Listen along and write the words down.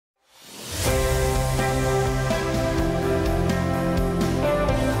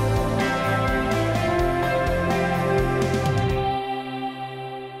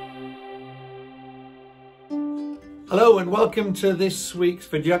Hello and welcome to this week's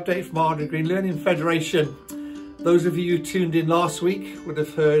video update from Ardley Green Learning Federation. Those of you who tuned in last week would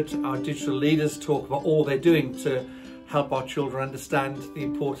have heard our digital leaders talk about all they're doing to help our children understand the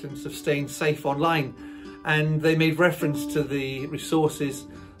importance of staying safe online. And they made reference to the resources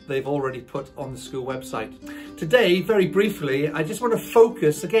they've already put on the school website. Today, very briefly, I just want to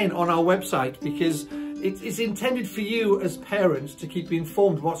focus again on our website because it's intended for you as parents to keep you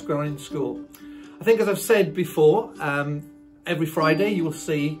informed of what's going on in school. I think, as I've said before, every Friday you will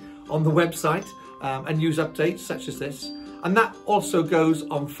see on the website a news update such as this, and that also goes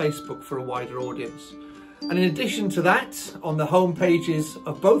on Facebook for a wider audience. And in addition to that, on the home pages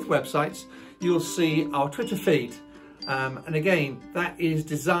of both websites, you'll see our Twitter feed. And again, that is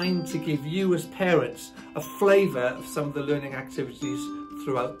designed to give you as parents a flavour of some of the learning activities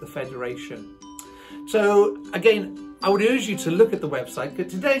throughout the Federation. So again, I would urge you to look at the website, but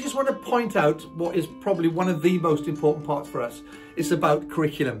today I just want to point out what is probably one of the most important parts for us. It's about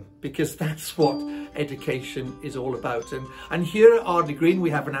curriculum, because that's what education is all about. And here at Ardley Green we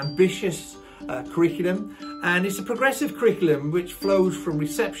have an ambitious curriculum, and it's a progressive curriculum which flows from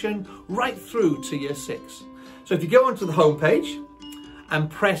reception right through to year 6. So if you go onto the home page and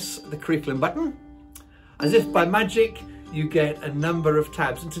press the curriculum button, as if by magic, you get a number of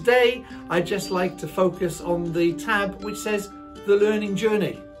tabs. And today, I'd just like to focus on the tab which says the learning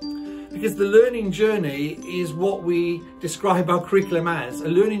journey. Because the learning journey is what we describe our curriculum as, a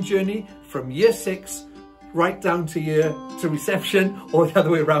learning journey from year 6 right down to reception, or the other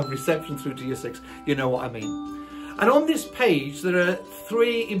way around, reception through to year 6. You know what I mean. And on this page, there are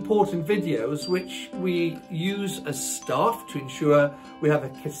 3 important videos which we use as staff to ensure we have a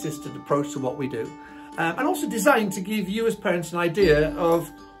consistent approach to what we do. And also designed to give you as parents an idea of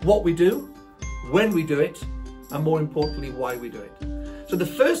what we do, when we do it, and more importantly, why we do it. So the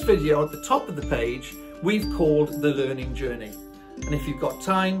first video at the top of the page, we've called the learning journey. And if you've got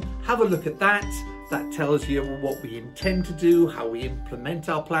time, have a look at that. That tells you what we intend to do, how we implement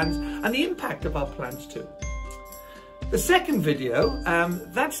our plans, and the impact of our plans too. The second video,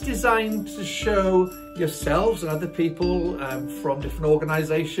 that's designed to show yourselves and other people from different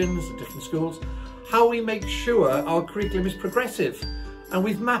organisations and different schools how we make sure our curriculum is progressive. And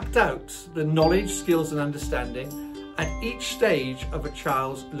we've mapped out the knowledge, skills and understanding at each stage of a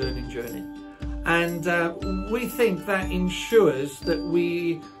child's learning journey. And we think that ensures that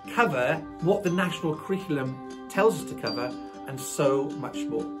we cover what the national curriculum tells us to cover and so much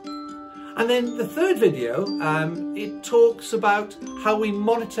more. And then the third video, it talks about how we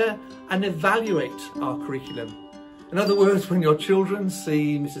monitor and evaluate our curriculum. In other words, when your children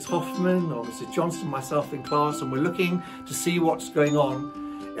see Mrs. Hoffman or Mrs. Johnson and myself in class and we're looking to see what's going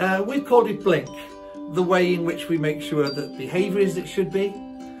on, we've called it Blink, the way in which we make sure that behaviour is as it should be,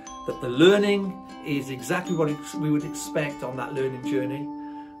 that the learning is exactly what we would expect on that learning journey.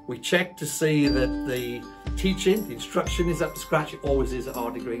 We check to see that the teaching, the instruction is up to scratch, it always is at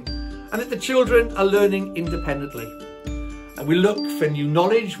Ardley Green, and that the children are learning independently. And we look for new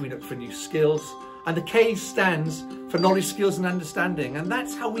knowledge, we look for new skills, and the K stands for knowledge, skills and understanding, and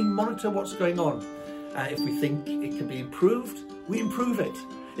that's how we monitor what's going on. If we think it can be improved, we improve it.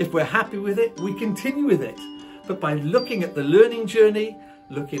 If we're happy with it, we continue with it. But by looking at the learning journey,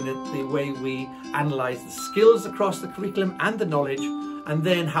 looking at the way we analyse the skills across the curriculum and the knowledge, and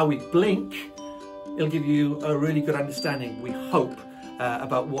then how we blink, it'll give you a really good understanding, we hope,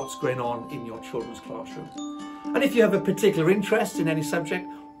 about what's going on in your children's classroom. And if you have a particular interest in any subject,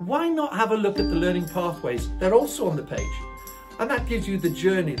 why not have a look at the learning pathways? They're also on the page. And that gives you the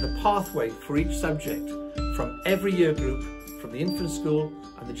journey, the pathway for each subject from every year group, from the infant school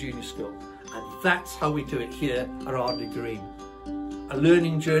and the junior school. And that's how we do it here at Ardley Green. A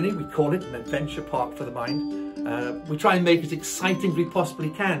learning journey, we call it an adventure park for the mind. We try and make it exciting as we possibly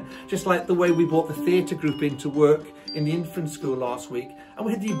can, just like the way we brought the theatre group in to work in the infant school last week. And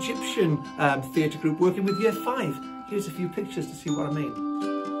we had the Egyptian theatre group working with year 5. Here's a few pictures to see what I mean.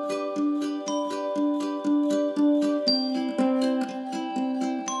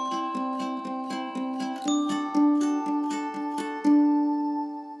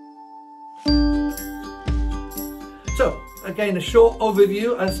 So, again, a short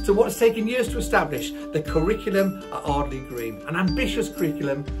overview as to what's taken years to establish the curriculum at Ardley Green, an ambitious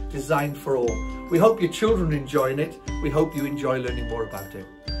curriculum designed for all. We hope your children are enjoying it. We hope you enjoy learning more about it.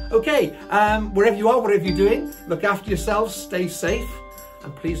 Okay, wherever you are, whatever you're doing, look after yourselves, stay safe,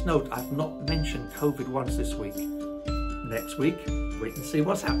 and please note, I've not mentioned COVID once this week. Next week, wait and see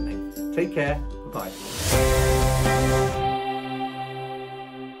what's happening. Take care, bye.